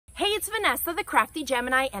it's Vanessa, the Crafty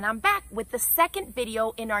Gemini, and I'm back with the second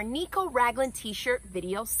video in our Nico Raglan t-shirt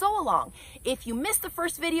video sew-along. If you missed the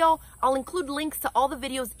first video, I'll include links to all the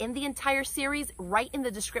videos in the entire series right in the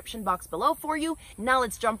description box below for you. Now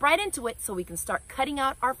let's jump right into it so we can start cutting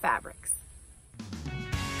out our fabrics.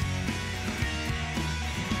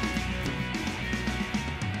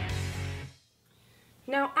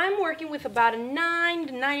 Now I'm working with about a 9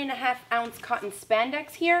 to 9.5 ounce cotton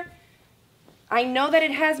spandex here. I know that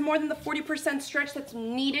it has more than the 40% stretch that's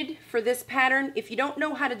needed for this pattern. If you don't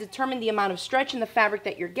know how to determine the amount of stretch in the fabric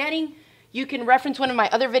that you're getting, you can reference one of my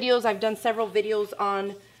other videos. I've done several videos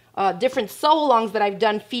on different sew-alongs that I've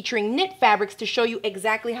done featuring knit fabrics to show you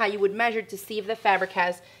exactly how you would measure to see if the fabric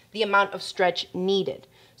has the amount of stretch needed.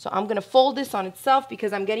 So I'm going to fold this on itself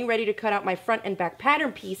because I'm getting ready to cut out my front and back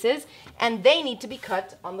pattern pieces, and they need to be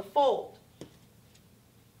cut on the fold.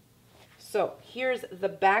 So here's the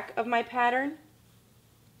back of my pattern,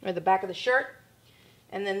 or the back of the shirt,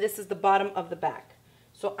 and then this is the bottom of the back.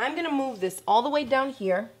 So I'm going to move this all the way down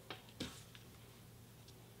here.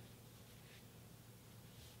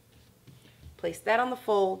 Place that on the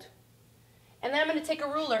fold, and then I'm going to take a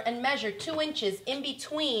ruler and measure 2 inches in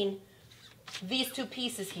between these two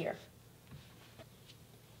pieces here.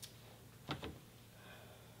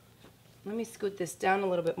 Let me scoot this down a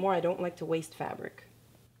little bit more. I don't like to waste fabric.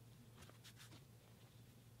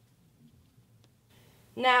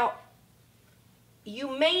 Now,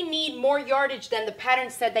 you may need more yardage than the pattern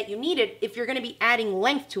said that you needed if you're going to be adding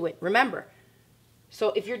length to it, remember. So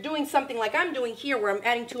if you're doing something like I'm doing here where I'm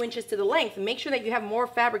adding 2 inches to the length, make sure that you have more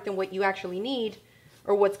fabric than what you actually need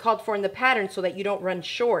or what's called for in the pattern so that you don't run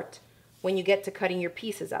short when you get to cutting your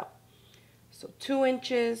pieces out. So 2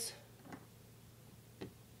 inches.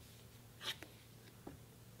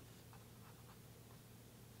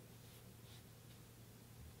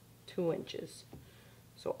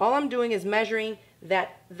 So all I'm doing is measuring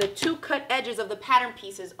that the two cut edges of the pattern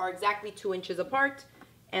pieces are exactly 2 inches apart,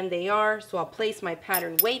 and they are. So I'll place my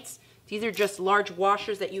pattern weights. These are just large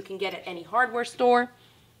washers that you can get at any hardware store.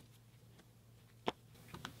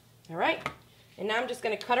 All right, and now I'm just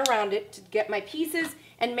going to cut around it to get my pieces,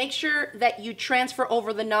 and make sure that you transfer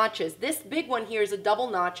over the notches. This big one here is a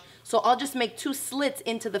double notch, so I'll just make 2 slits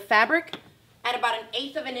into the fabric at about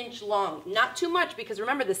 1/8 of an inch long. Not too much, because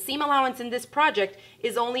remember, the seam allowance in this project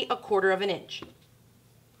is only 1/4 of an inch.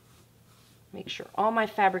 Make sure all my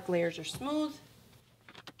fabric layers are smooth.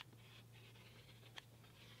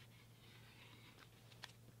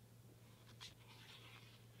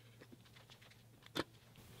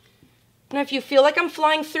 Now, if you feel like I'm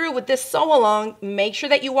flying through with this sew-along, make sure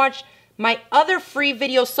that you watch my other free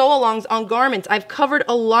video sew-alongs on garments. I've covered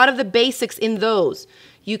a lot of the basics in those.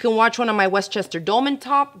 You can watch one on my Westchester Dolman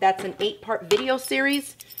top. That's an 8-part video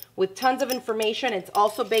series with tons of information. It's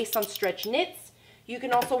also based on stretch knits. You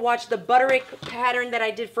can also watch the butterick pattern that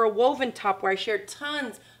I did for a woven top, where I shared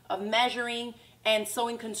tons of measuring and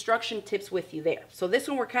sewing construction tips with you there. So this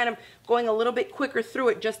one we're kind of going a little bit quicker through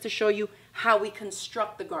it just to show you how we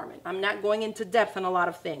construct the garment. I'm not going into depth on a lot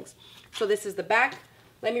of things. So this is the back.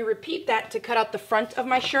 Let me repeat that to cut out the front of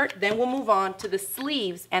my shirt. Then we'll move on to the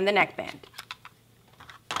sleeves and the neckband.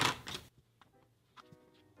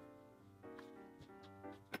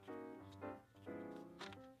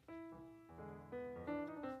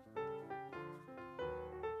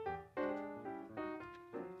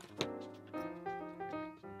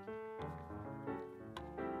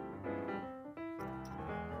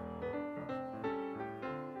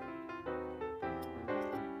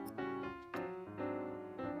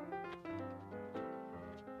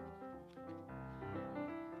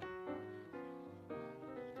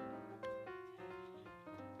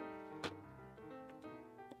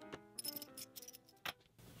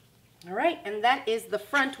 All right, and that is the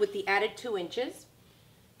front with the added 2 inches.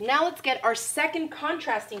 Now let's get our second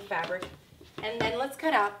contrasting fabric, and then let's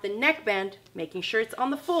cut out the neckband, making sure it's on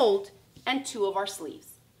the fold, and 2 of our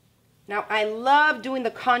sleeves. Now I love doing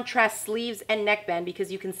the contrast sleeves and neckband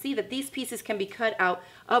because you can see that these pieces can be cut out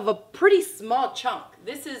of a pretty small chunk.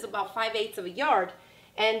 This is about 5/8 of a yard,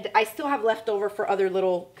 and I still have leftover for other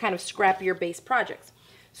little kind of scrappier base projects.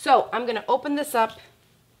 So I'm going to open this up,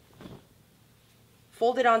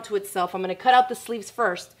 fold it onto itself. I'm going to cut out the sleeves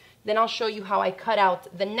first, then I'll show you how I cut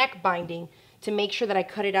out the neck binding to make sure that I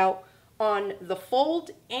cut it out on the fold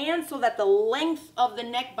and so that the length of the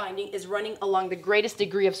neck binding is running along the greatest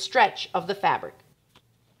degree of stretch of the fabric.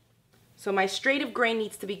 So my straight of grain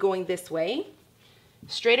needs to be going this way.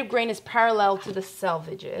 Straight of grain is parallel to the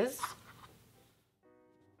selvages.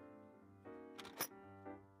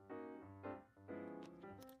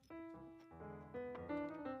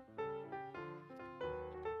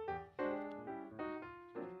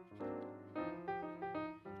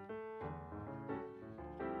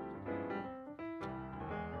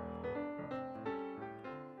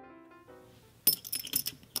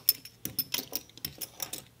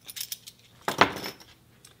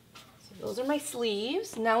 those are my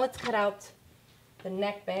sleeves. Now let's cut out the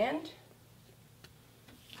neckband.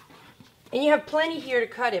 And you have plenty here to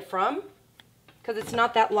cut it from, because it's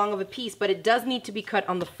not that long of a piece, but it does need to be cut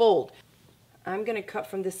on the fold. I'm going to cut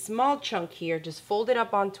from this small chunk here, just fold it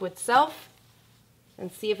up onto itself and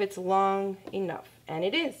see if it's long enough. And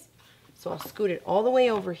it is. So I'll scoot it all the way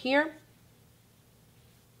over here.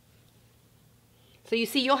 So you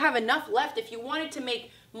see, you'll have enough left if you wanted to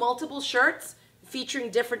make multiple shirts featuring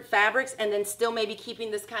different fabrics and then still maybe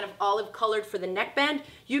keeping this kind of olive colored for the neckband.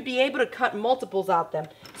 You'd be able to cut multiples out them.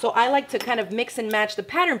 So I like to kind of mix and match the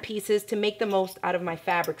pattern pieces to make the most out of my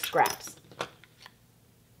fabric scraps.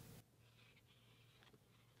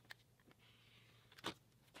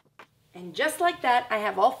 And just like that, I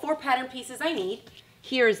have all 4 pattern pieces I need.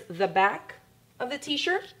 Here's the back of the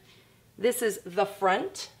t-shirt. This is the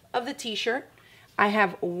front of the t-shirt. I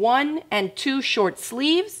have 1 and 2 short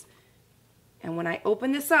sleeves. And when I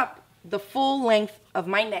open this up, the full length of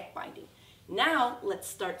my neck binding. Now, let's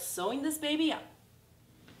start sewing this baby up.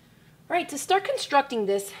 All right, to start constructing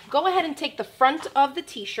this, go ahead and take the front of the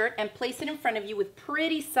t-shirt and place it in front of you with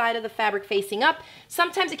pretty side of the fabric facing up.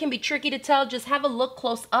 Sometimes it can be tricky to tell. Just have a look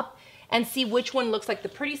close up and see which one looks like the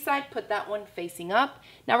pretty side. Put that one facing up.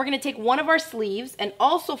 Now we're going to take one of our sleeves and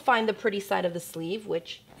also find the pretty side of the sleeve,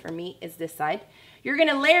 which for me is this side. You're going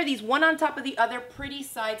to layer these one on top of the other, pretty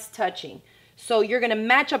sides touching. So you're going to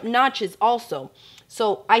match up notches also.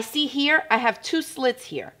 So I see here, I have 2 slits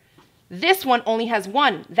here. This one only has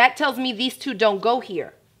 1. That tells me these 2 don't go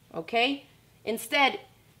here, okay? Instead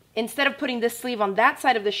of putting this sleeve on that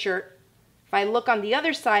side of the shirt, if I look on the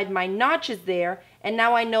other side, my notch is there, and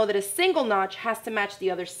now I know that a single notch has to match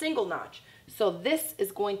the other single notch. So this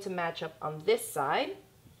is going to match up on this side.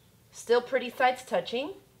 Still pretty sides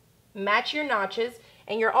touching. Match your notches,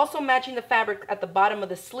 and you're also matching the fabric at the bottom of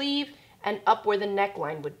the sleeve and up where the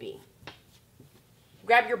neckline would be.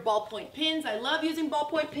 Grab your ballpoint pins. I love using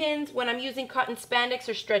ballpoint pins when I'm using cotton spandex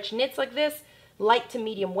or stretch knits like this, light to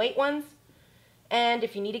medium weight ones. And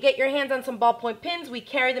if you need to get your hands on some ballpoint pins, we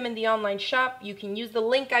carry them in the online shop. You can use the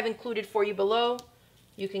link I've included for you below.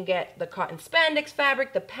 You can get the cotton spandex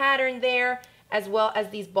fabric, the pattern there, as well as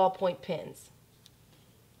these ballpoint pins.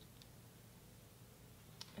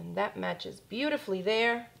 And that matches beautifully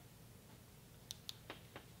there.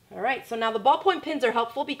 All right, so now the ballpoint pins are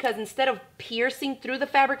helpful because instead of piercing through the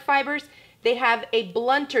fabric fibers, they have a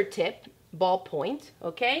blunter tip, ballpoint,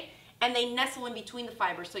 okay? And they nestle in between the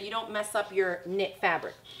fibers so you don't mess up your knit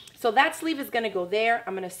fabric. So that sleeve is gonna go there.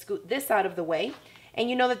 I'm gonna scoot this out of the way. And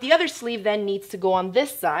you know that the other sleeve then needs to go on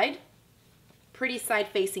this side, pretty side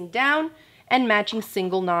facing down and matching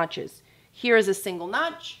single notches. Here is a single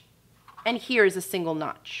notch and here is a single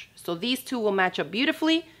notch. So these 2 will match up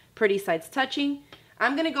beautifully, pretty sides touching.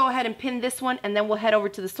 I'm going to go ahead and pin this one and then we'll head over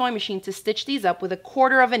to the sewing machine to stitch these up with a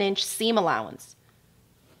 1/4 inch seam allowance.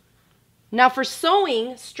 Now for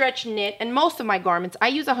sewing stretch knit and most of my garments, I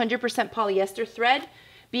use 100% polyester thread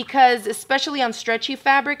because especially on stretchy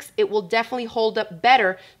fabrics, it will definitely hold up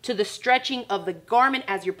better to the stretching of the garment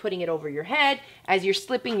as you're putting it over your head, as you're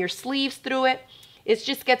slipping your sleeves through it. It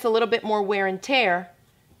just gets a little bit more wear and tear.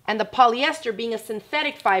 And the polyester, being a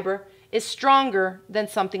synthetic fiber, is stronger than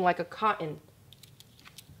something like a cotton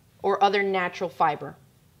or other natural fiber.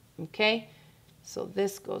 Okay, so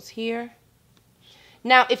this goes here.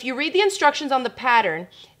 Now, if you read the instructions on the pattern,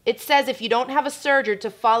 it says if you don't have a serger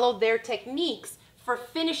to follow their techniques for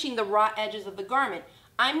finishing the raw edges of the garment.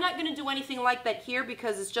 I'm not going to do anything like that here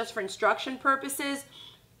because it's just for instruction purposes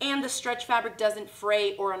and the stretch fabric doesn't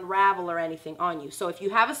fray or unravel or anything on you. So if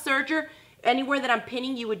you have a serger, anywhere that I'm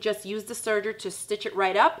pinning, you would just use the serger to stitch it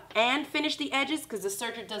right up and finish the edges because the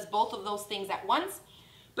serger does both of those things at once.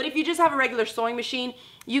 But if you just have a regular sewing machine,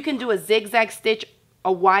 you can do a zigzag stitch,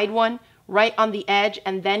 a wide one, right on the edge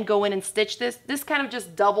and then go in and stitch this. This kind of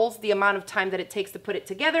just doubles the amount of time that it takes to put it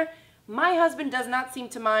together. My husband does not seem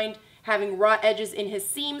to mind having raw edges in his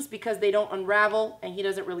seams because they don't unravel and he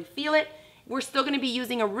doesn't really feel it. We're still going to be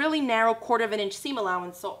using a really narrow 1/4 inch seam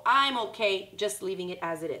allowance, so I'm okay just leaving it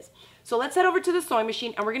as it is. So let's head over to the sewing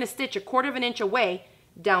machine and we're going to stitch a 1/4 inch away,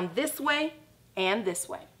 down this way and this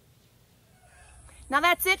way. Now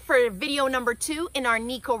that's it for video number 2 in our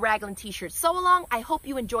Nico Raglan t-shirt sew along. I hope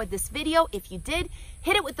you enjoyed this video. If you did,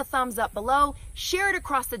 hit it with the thumbs up below, share it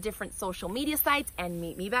across the different social media sites, and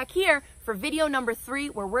meet me back here for video number 3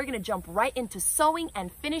 where we're going to jump right into sewing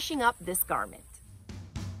and finishing up this garment.